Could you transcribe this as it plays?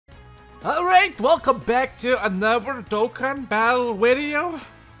Alright, welcome back to another Dokkan battle video.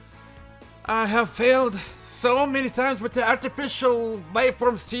 I have failed so many times with the artificial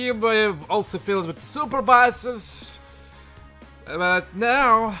waveforms team. I've also failed with the super bosses. But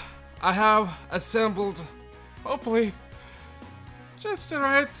now I have assembled, hopefully, just the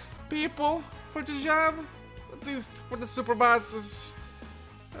right people for the job. At least for the super bosses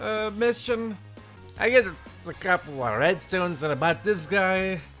mission. I get a couple of redstones and about this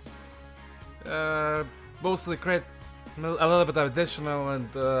guy. Mostly create a little bit of additional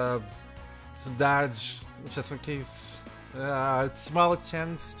and some dodge, just in case. Small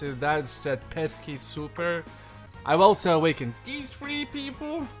chance to dodge that pesky super. I've also awakened these three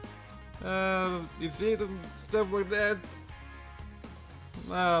people. You see them, stuff like that.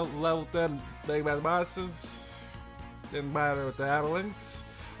 Level 10 big bad bosses. Didn't bother with the Adelinks.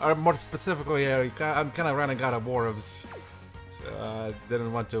 Or more specifically, I'm kind of running out of orbs. So I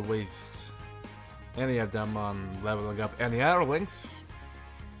didn't want to waste any of them on leveling up any other links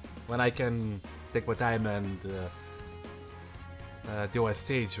when I can take my time and do a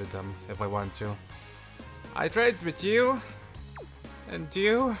stage with them if I want to. I tried with you and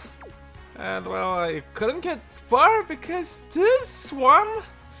you, and well, I couldn't get far because this one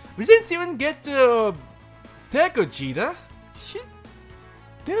we didn't even get to Gogeta. She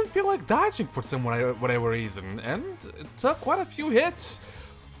didn't feel like dodging for some whatever reason, and it took quite a few hits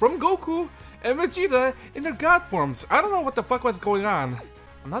from Goku and Vegeta in their god forms. I don't know what the fuck was going on.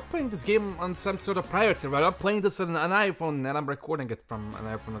 I'm not playing this game on some sort of private server. I'm playing this on an iPhone and I'm recording it from an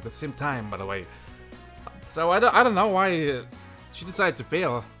iPhone at the same time, by the way. So I don't know why she decided to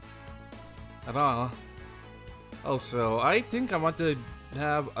fail at all. Also, I think I want to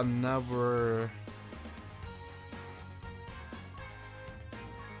have another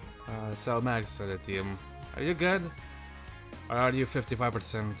Cell Max on the team. Are you good? Or are you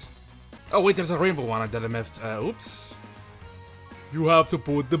 55%? Oh wait, there's a rainbow one that I missed. Oops. You have to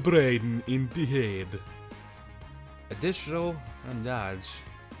put the brain in the head. Additional and dodge.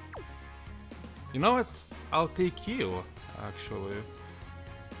 You know what? I'll take you, actually.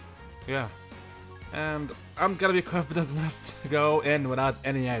 Yeah. And I'm gonna be confident enough to go in without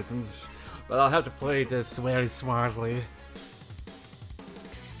any items. But I'll have to play this very smartly.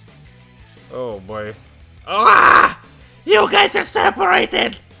 Oh boy. Ah! You guys are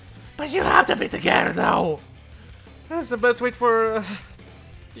separated! But you have to be together now! That's the best way for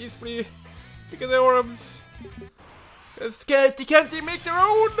these three because they're orbs. Because they can't make their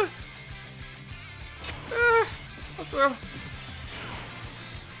own! Also...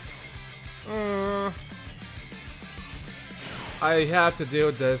 I have to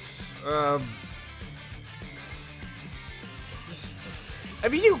do this. I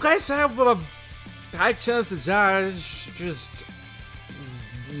mean, you guys have a high chance to dodge, just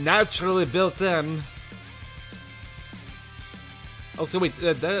naturally built in. Also, wait,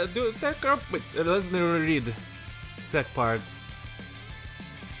 wait, let me read that part.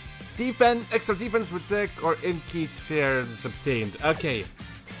 Extra defense with tech or in case fear is obtained. Okay.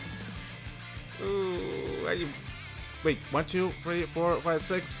 Ooh, wait, 1, 2, 3, 4, 5,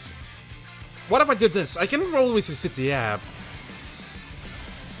 6. What if I did this? I can always visit the app.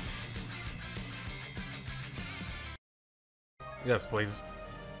 Yes, please.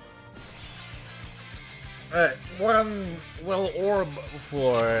 Alright, one little orb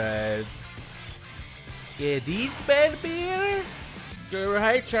for these bad beer. Your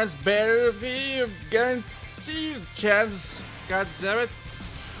high chance better be guaranteed chance, god damn it.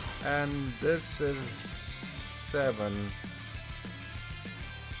 And this is 7.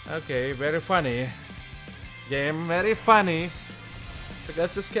 Okay, very funny. Game very funny.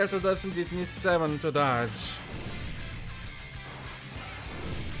 Because this character doesn't need 7 to dodge.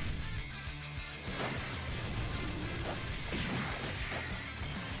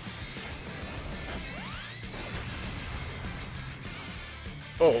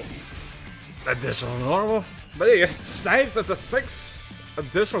 Oh, additional normal? But yeah, it's nice that the 6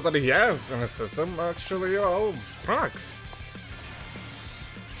 additional that he has in his system are actually all procs.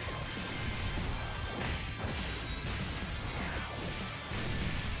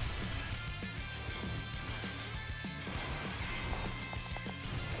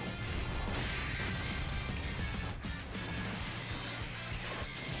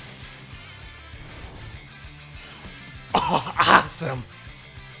 Oh, awesome!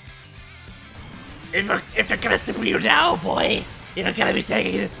 If they're gonna super you now, boy, you're gonna be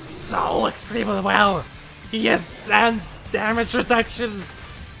taking it so extremely well. He has damage reduction.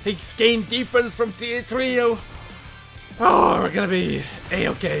 He's gained defense from Tier Trio. Oh, we're gonna be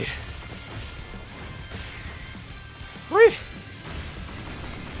A-okay. Whee!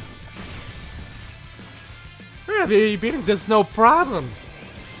 gonna be beating this no problem.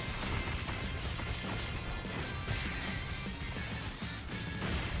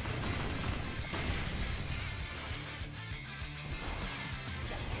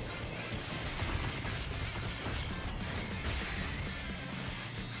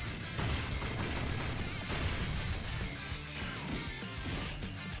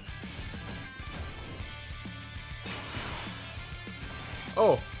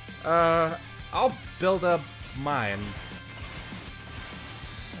 Oh, I'll build up mine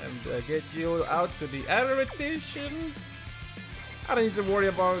and get you out to the other rotation. I don't need to worry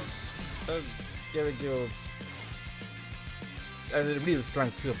about giving you a really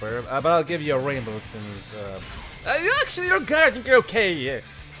strong super, but I'll give you a rainbow since actually you're good. I think you're okay.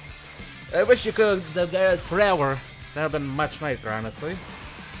 I wish you could have done it forever. That would have been much nicer, honestly.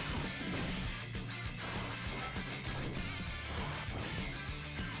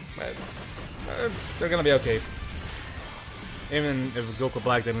 But they're gonna be okay. Even if Goku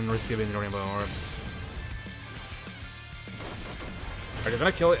Black didn't receive any rainbow orbs. Are you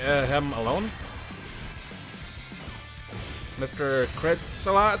gonna kill him alone? Mr. Crits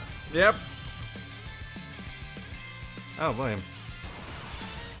a lot? Yep. Oh boy.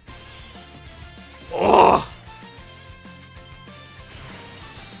 Oh!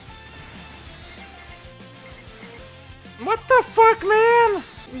 What the fuck, man?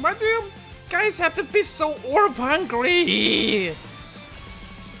 Why do you guys have to be so orb hungry?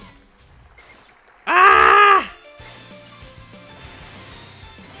 Ah!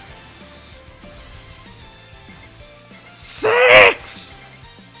 Six!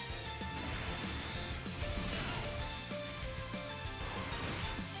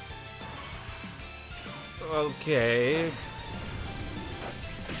 Okay.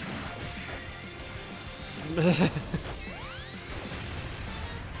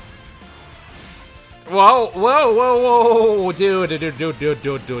 Whoa, whoa, whoa, whoa, dude.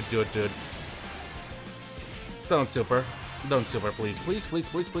 Don't super, please,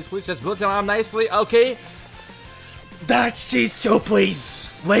 please, just build it on nicely, okay? That's so please,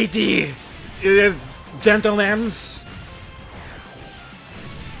 lady, gentlemen.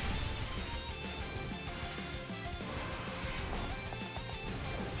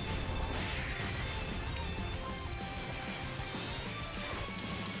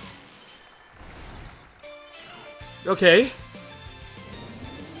 Okay.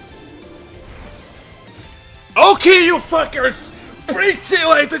 Okay, you fuckers! Bring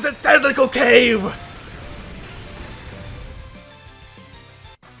Chile to the tentacle cave!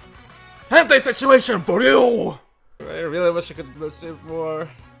 Anti-situation for you! I really wish I could receive more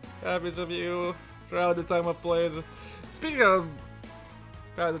copies of you throughout the time I played. Speaking of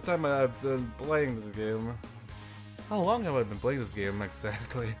throughout the time I've been playing this game. How long have I been playing this game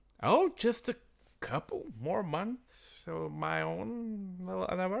exactly? Oh, just a couple more months of my own little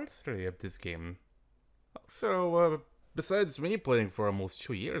anniversary of this game. So, besides me playing for almost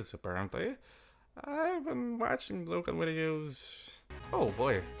 2 years, apparently, I've been watching Dokkan videos. Oh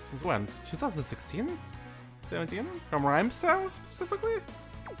boy, since when? 2016? 17? From Rhymestyle specifically?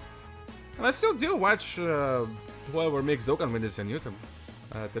 And I still do watch whoever makes Dokkan videos on YouTube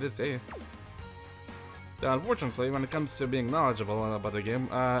to this day. Unfortunately, when it comes to being knowledgeable about the game,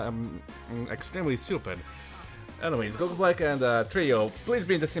 I'm extremely stupid. Anyways, Goku Black and Trio, please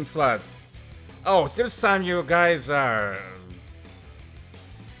be in the same slot. Oh, this time you guys are...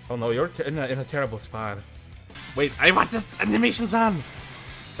 Oh no, you're in a terrible spot. Wait, I want this animations on!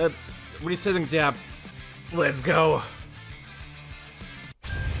 Resetting jab. Let's go.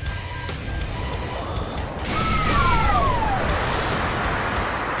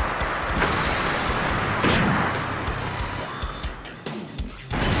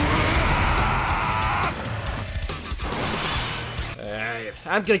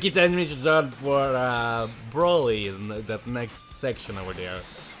 I'm gonna keep the animations on for Broly in that next section over there.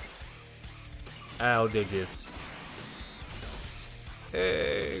 I'll do this.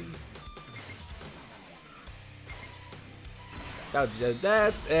 Hey. I'll do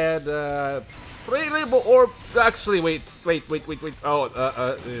that and 3 label orb. Actually, wait.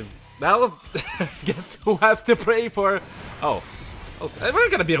 Oh, now guess who has to pray for? Oh, we're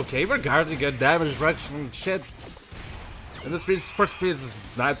gonna be okay. We're guarding good damage reduction and shit. And this first phase is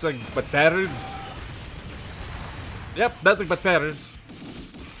nothing but feathers. Yep, nothing but feathers.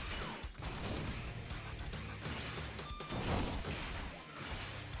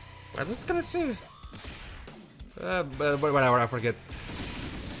 What is this gonna say? Whatever, I forget.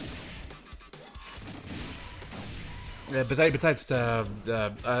 Yeah, besides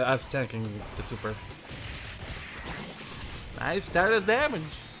us tanking the super. I started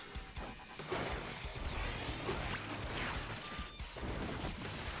damage.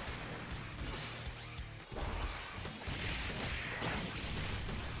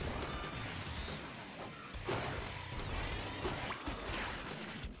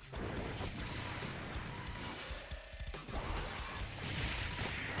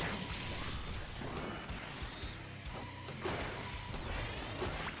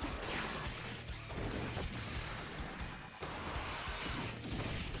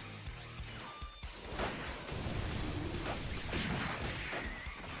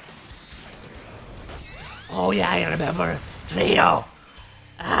 Oh yeah, I remember. Trio.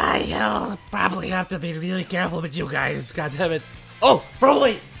 I'll probably have to be really careful with you guys. God damn it. Oh,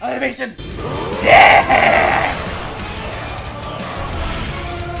 Broly! Animation! Yeah!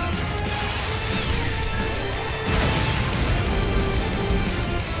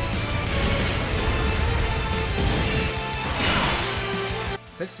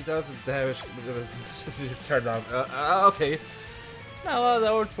 $60,000 damage. Turned on. Okay. Now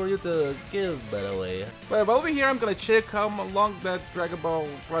that works for you to give, by the way. But over here, I'm gonna check how long that Dragon Ball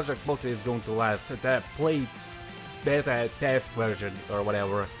Project Multi is going to last. That play beta test version or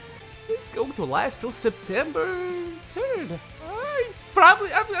whatever. It's going to last till September 3rd.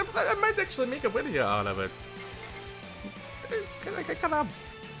 I might actually make a video out of it. It kind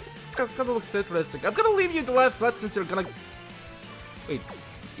of looks interesting. I'm gonna leave you the last slot since you're gonna. Wait,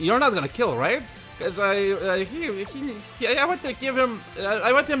 you're not gonna kill, right? Because I want to give him.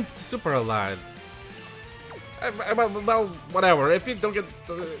 I want him to super alive. Well, whatever. If you don't get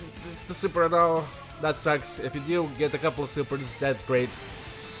the super at all, that sucks. If you do get a couple of supers, that's great.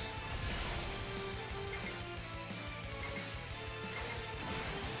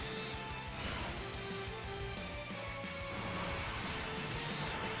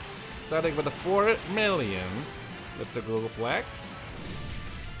 Starting with the 4 million, Mr. Google Black.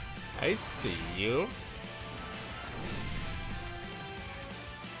 I see you.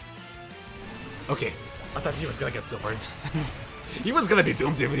 Okay, I thought he was gonna get supered. He was gonna be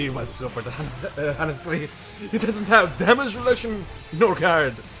doomed if he was supered, honestly. He doesn't have damage reduction nor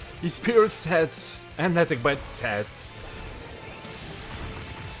guard. He's spirit stats and Netic Bite stats.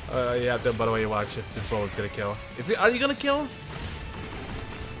 Yeah, by the way, watch it. This bro is gonna kill. Are you gonna kill?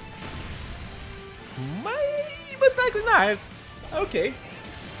 Most likely not. Okay.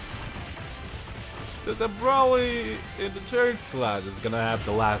 So the Broly in the third slot is gonna have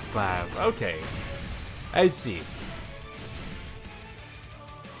the last clap. Okay. I see.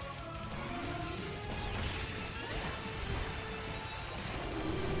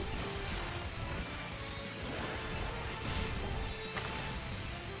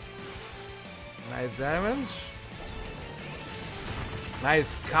 Nice damage.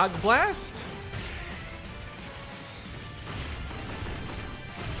 Nice Cog Blast.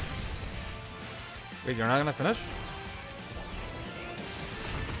 Wait, you're not gonna finish?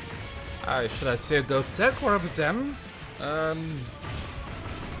 Should I save those tech orbs then?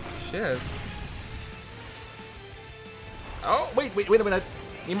 Shit. Oh, wait a minute.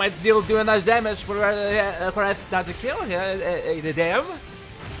 He might deal doing nice damage for us not to kill the dam.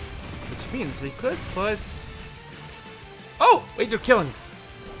 Which means we could put. Oh, wait, you're killing.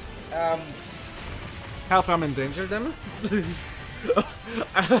 Help him in danger then.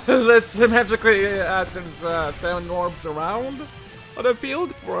 Let's magically there's 7 orbs around on the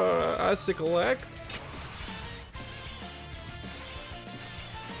field for us to collect.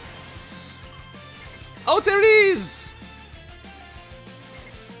 Oh, there it is!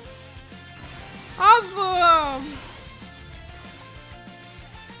 Awesome!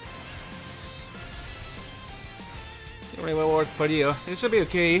 How many rewards for you? It should be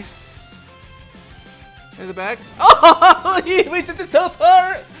okay. In the back. Oh, he wasted the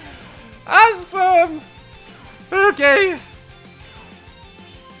teleport! Awesome! Okay.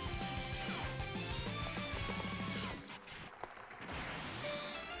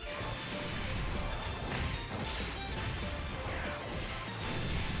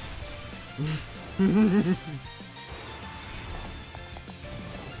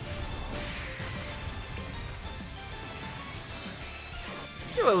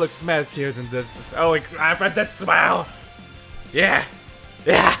 It looks mad cute in this. Holy crap, at that smile! Yeah!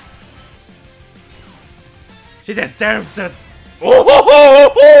 Yeah! She deserves it! Oh!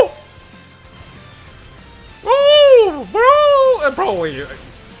 Oh! Oh! Oh! Bro! And probably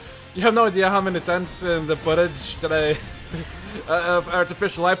you have no idea how many times in the footage that I of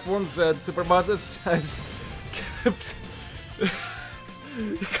artificial life forms and super bosses I kept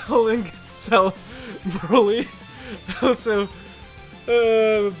calling Cell Broly. Also,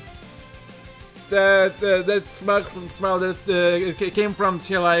 that smile that came from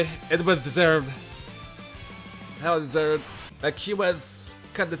Chile, it was deserved. Hell deserved. Like, she was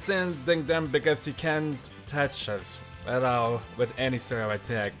condescending them because she can't touch us at all with any sort of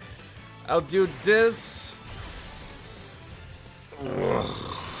attack. I'll do this.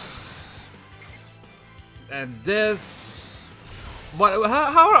 And this. What?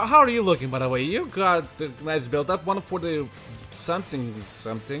 How are you looking, by the way? You got the nice build up. One for the something.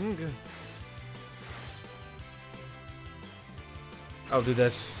 I'll do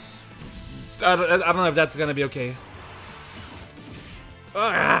this. I don't know if that's gonna be okay.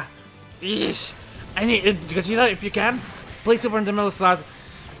 Yeesh. I need Gogeta, if you can, play Super in the middle slot.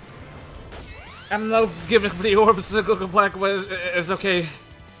 I don't know, give it the orbs to Goku Black, but it's okay.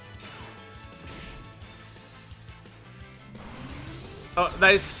 Oh,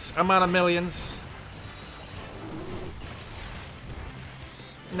 nice amount of millions.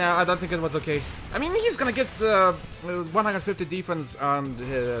 No, I don't think it was okay. I mean, he's gonna get 150 defense on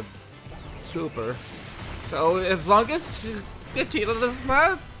the Super. So as long as Gogeta does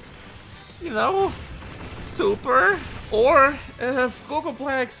not, you know, Super, or if Goku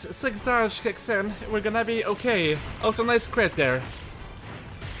Black's 6 dodge kicks in, we're gonna be okay. Also, nice crit there.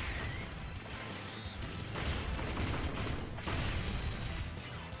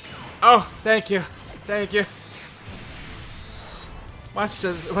 Oh, thank you. Thank you. Watch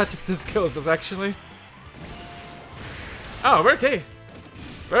this kills us, actually. Oh, we're okay.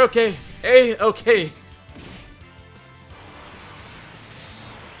 We're okay. A-okay.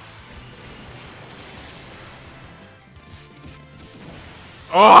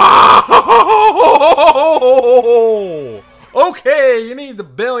 Oh! Okay, you need the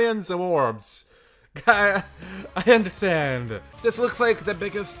billions of orbs. I understand. This looks like the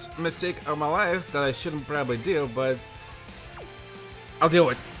biggest mistake of my life that I shouldn't probably do, but I'll do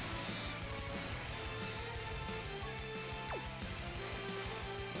it.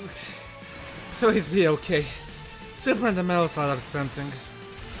 Please be okay. Super in the middle slot or something.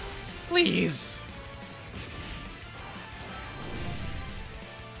 Please.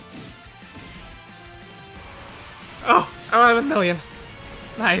 Oh, I have 1 million.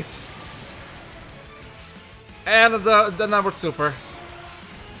 Nice. And the number super.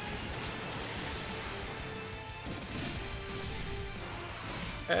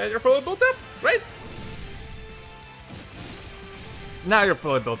 And you're fully built up, right? Now you're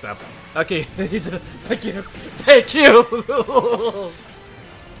fully built up. Okay, thank you. Thank you!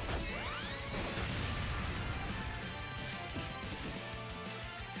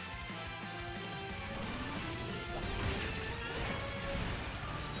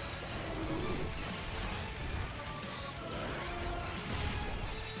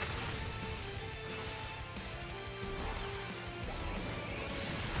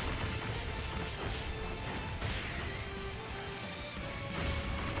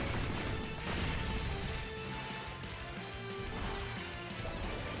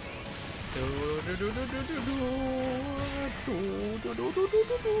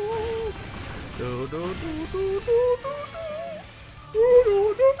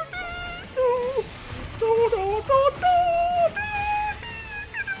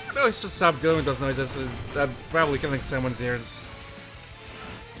 No, it's just stop doing those noises. I'm probably killing someone's ears.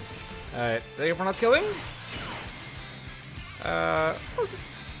 Alright, thank you for not killing. I'll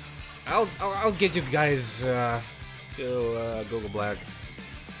get you guys to Google Black.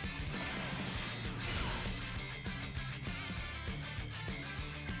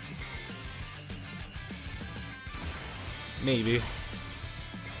 Maybe.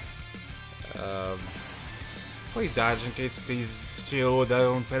 Please dodge in case these two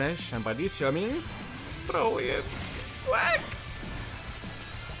don't finish, and by these two I mean Brilliant Black.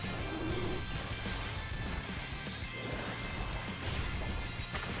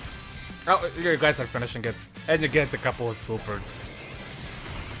 Oh, you guys are finishing it, and you get a couple of supers.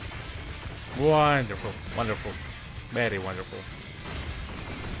 Wonderful, wonderful, very wonderful.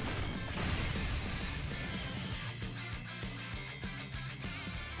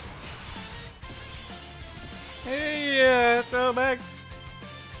 Hey, so Max,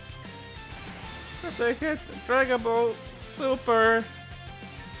 if they hit Dragon Ball Super,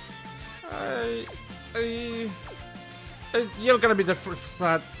 you're gonna be the first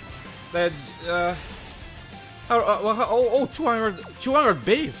slot. That 200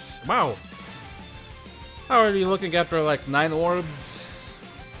 base. Wow. How are you looking after like 9 orbs?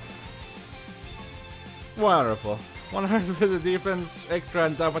 Wonderful. 100 for the defense, extra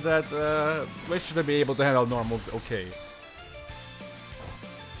on top of that. We should be able to handle normals. Okay.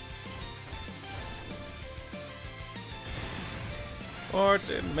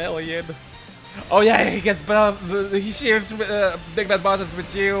 $14 million. Oh yeah, he gets he shares Big Bad Bosses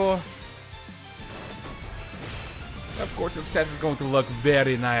with you. Of course, his set is going to look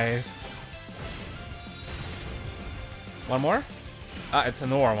very nice. One more? Ah, it's a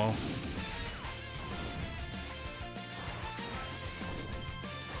normal.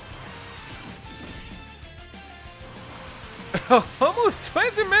 Almost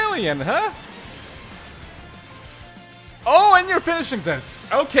 20 million, huh? Oh, and you're finishing this.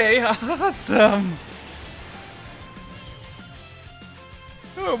 Okay, awesome.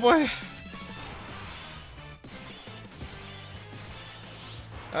 Oh boy.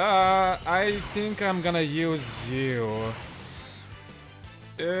 I think I'm gonna use you.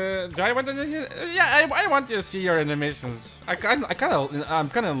 Do I want to? Yeah, I want to see your animations. I'm kind of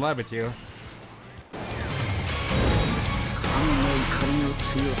in love with you.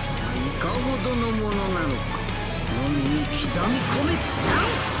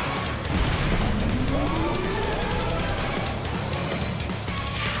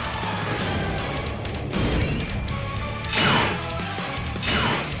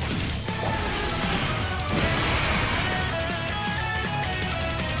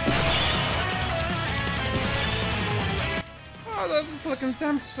 Oh, those looking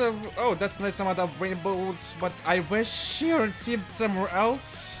temps of... Oh, that's nice amount of rainbows, but I wish you received somewhere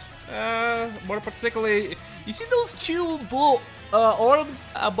else. More particularly, you see those two blue orbs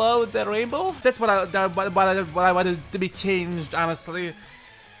above the rainbow? That's what I wanted to be changed, honestly.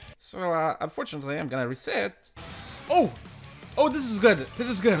 So, unfortunately, I'm gonna reset. Oh! Oh, this is good. This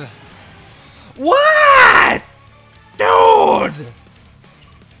is good. What? Dude!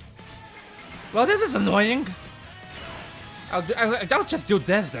 Well, this is annoying. I'll just do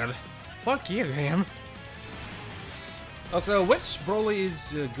this then. Fuck you, him. Also, which Broly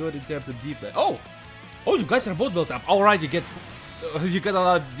is good in terms of defense? Oh! Oh, you guys are both built up. Alright, you get a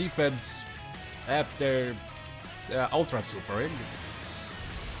lot of defense after Ultra Super.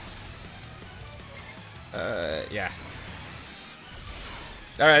 Yeah.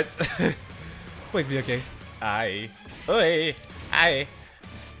 Alright. Please be okay. Oi!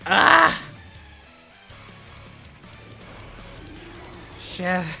 Ah!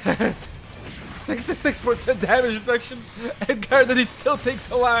 Shit. 66% damage reduction, and Garden still takes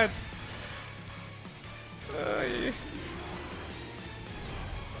a lot.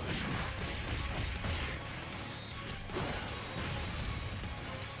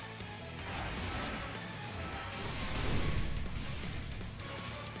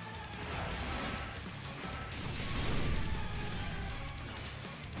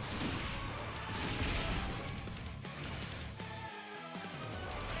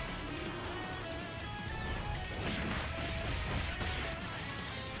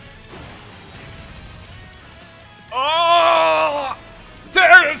 Oh!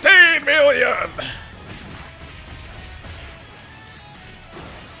 13 million!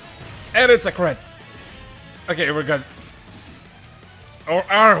 And it's a crit. Okay, we're good. Or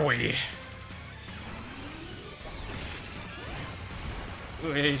are we?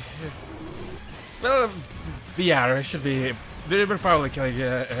 Well, yeah, it should be. We're probably killing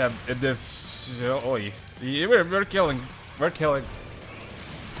this. Oi. We're killing. We're killing.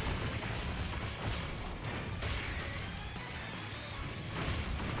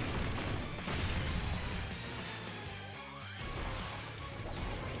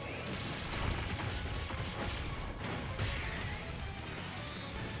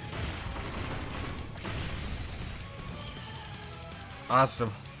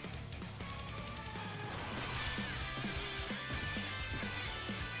 Awesome.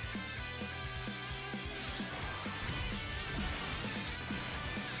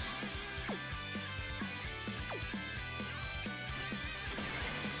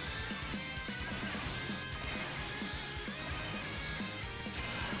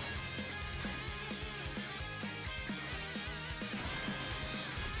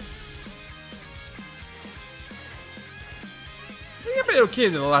 You'll be okay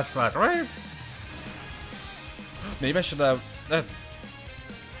in the last slot, right? Maybe I should have...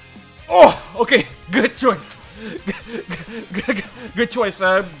 Oh! Okay! Good choice! Good choice,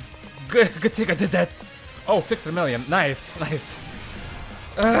 good thing I did that. Oh, 60 million. Nice, nice.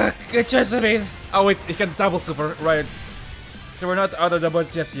 Good choice, I mean. Oh wait, it can double super, right. So we're not out of the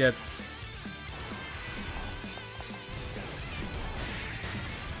woods just yet.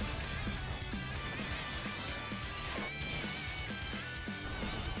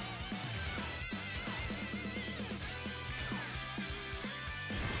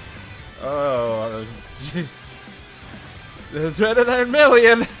 Oh, 29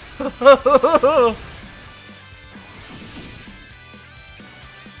 million.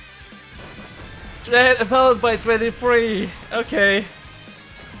 Followed by 23. Okay.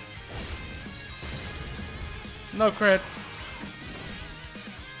 No crit.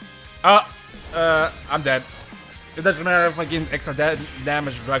 I'm dead. It doesn't matter if I gain extra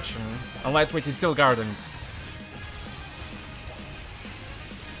damage reduction, unless we can still guarding.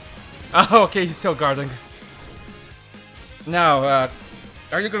 Oh, okay, he's still guarding. Now,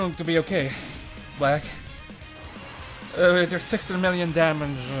 are you going to be okay, Black? With your 16 million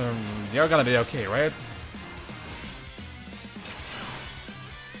damage, you're gonna be okay, right?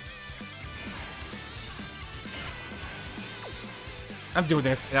 I'm doing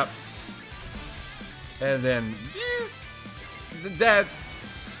this, yep. And then this, that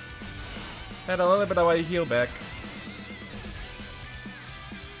had a little bit of a heal back.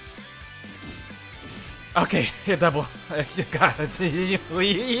 Okay, hit double. You got it.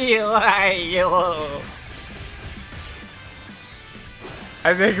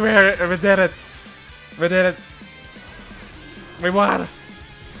 I think we did it. We did it. We won.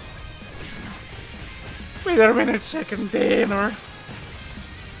 We are winning chicken dinner.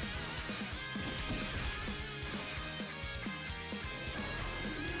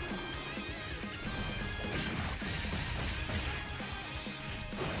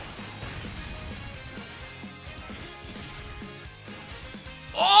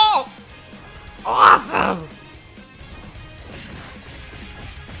 Oh! Awesome!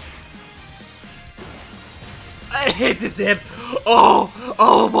 I hate this hit. Oh!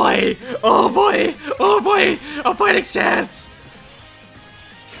 Oh boy! Oh boy! Oh boy! A fighting chance!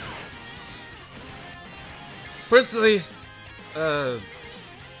 Personally,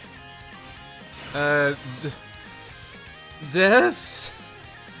 this?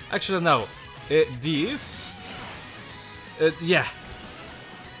 Actually, no. These? Yeah.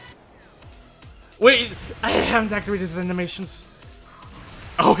 Wait, I haven't activated his animations.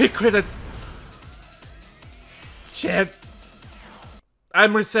 Oh, he critted. Shit.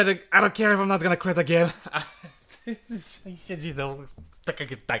 I'm resetting. I don't care if I'm not gonna crit again. You know, I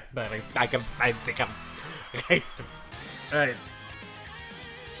think I'm right. Alright.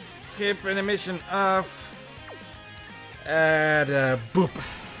 Skip animation off. And boop.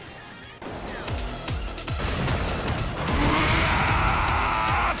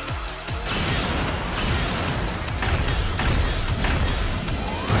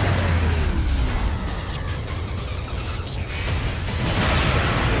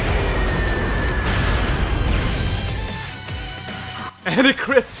 And it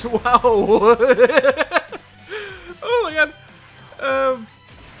crits! Wow! Oh my god!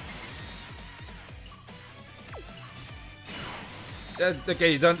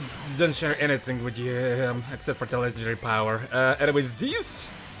 Okay, you don't share anything with you except for the legendary power. Anyways, these,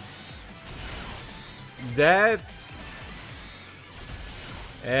 that,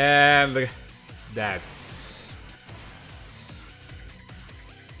 and that.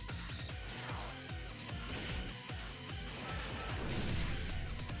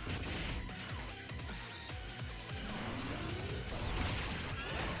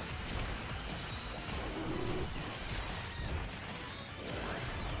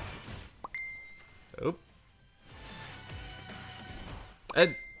 Oop.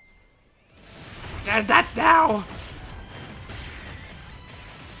 Get that now!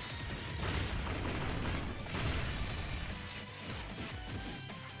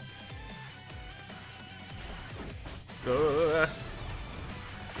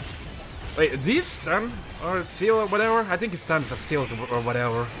 Wait, these stun? Or seal or whatever? I think it's stuns of steals or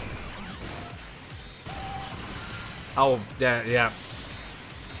whatever. Oh, yeah.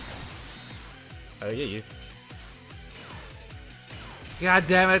 Oh, yeah. God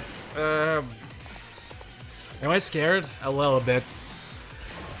damn it. Am I scared? A little bit.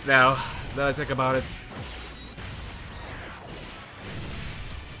 Now that I think about it.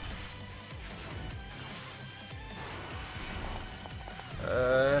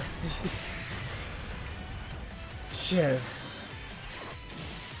 Shit.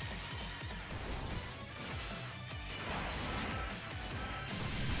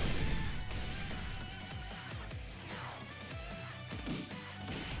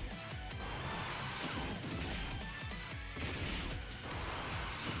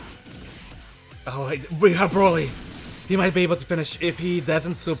 Oh, we have Broly. He might be able to finish if he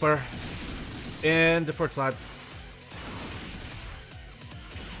doesn't super in the first slot.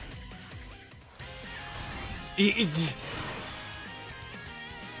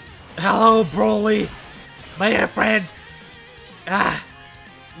 Hello, Broly, my friend.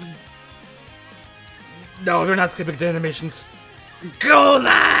 No, we're not skipping the animations. Go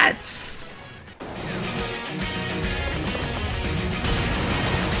nuts!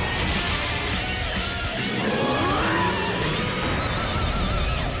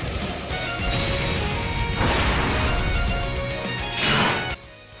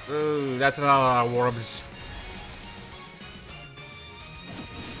 Ooh, that's not a lot of orbs.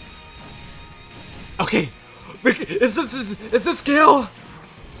 Okay, is this kill?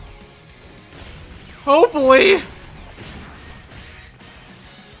 Hopefully.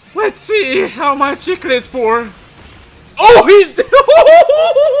 Let's see how much it is for. Oh, he's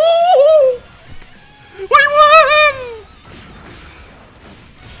we won!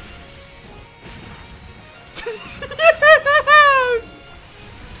 Yes!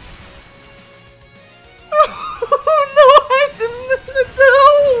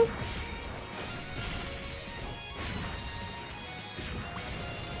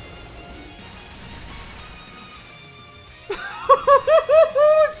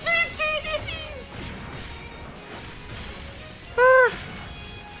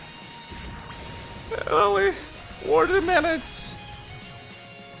 minutes!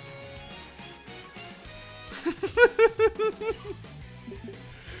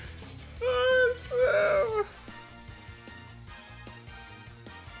 Awesome!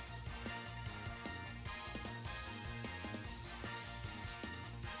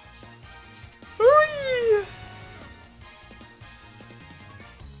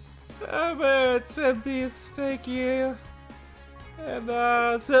 It's empty, thank you. And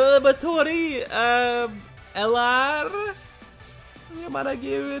celebratory LR. You wanna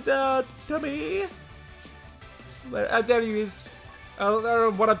give it to me? But I tell you is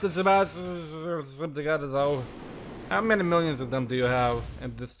what up to Sebastian or something, I don't know. How many millions of them do you have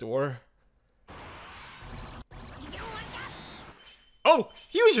in this store? Oh,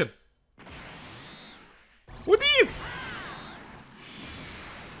 fusion! What these?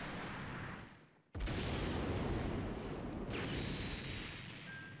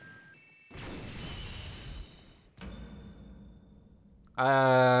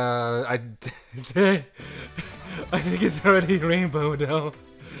 I think it's already rainbow though.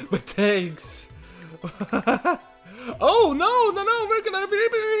 But thanks. Oh no, we're gonna be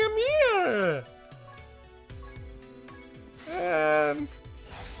him here. And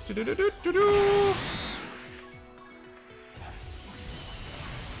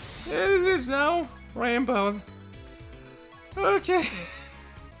it is now rainbow. Okay.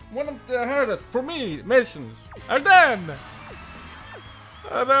 One of the hardest for me missions are done.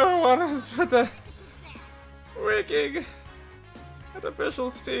 Another one is with the rigging artificial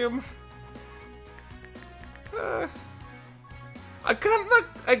steam. I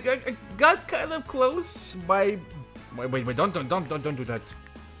got kind of close by. Wait! Don't do that.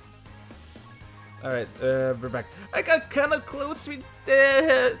 All right, we're back. I got kind of close with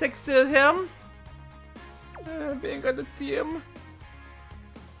thanks to him being on the team,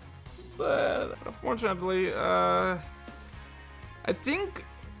 but unfortunately, I think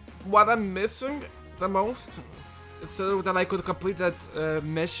what I'm missing the most, so that I could complete that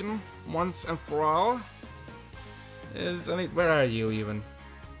mission once and for all, is I need. Where are you even?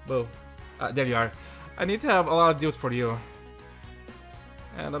 Boo. There you are. I need to have a lot of deals for you,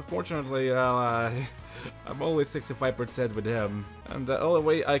 and unfortunately, I'm only 65% with him, and the only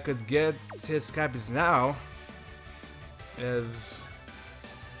way I could get his copies now is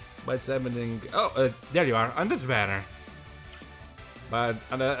by summoning. Oh, there you are on this banner. But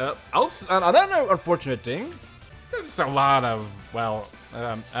also, another unfortunate thing, there's a lot of, well,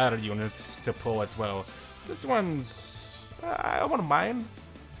 other units to pull as well. This one's, I wouldn't mind.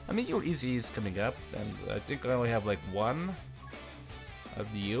 I mean, your easy is coming up, and I think I only have like one of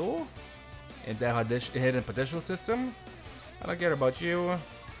you in that hidden potential system. I don't care about you.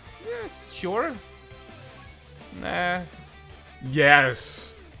 Yeah, sure. Nah.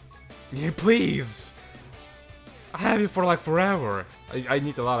 Yes! Yeah, please! I have you for like forever. I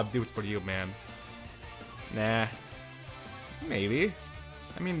need a lot of dudes for you, man. Nah. Maybe.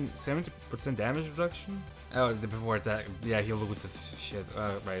 I mean, 70% damage reduction? Oh, the before attack. Yeah, he loses shit.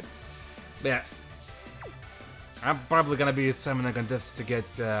 Right. Yeah. I'm probably gonna be summoning on this to get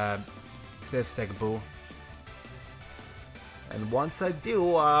this tech boo. And once I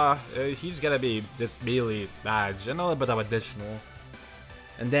do, he's gonna be this melee badge and a little bit of additional.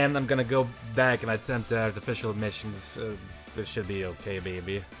 And then I'm gonna go back and attempt the artificial missions. This should be okay,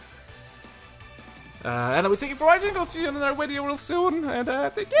 baby. Anyways, thank you for watching. I'll see you in another video real soon.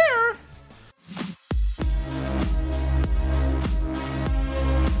 And take care!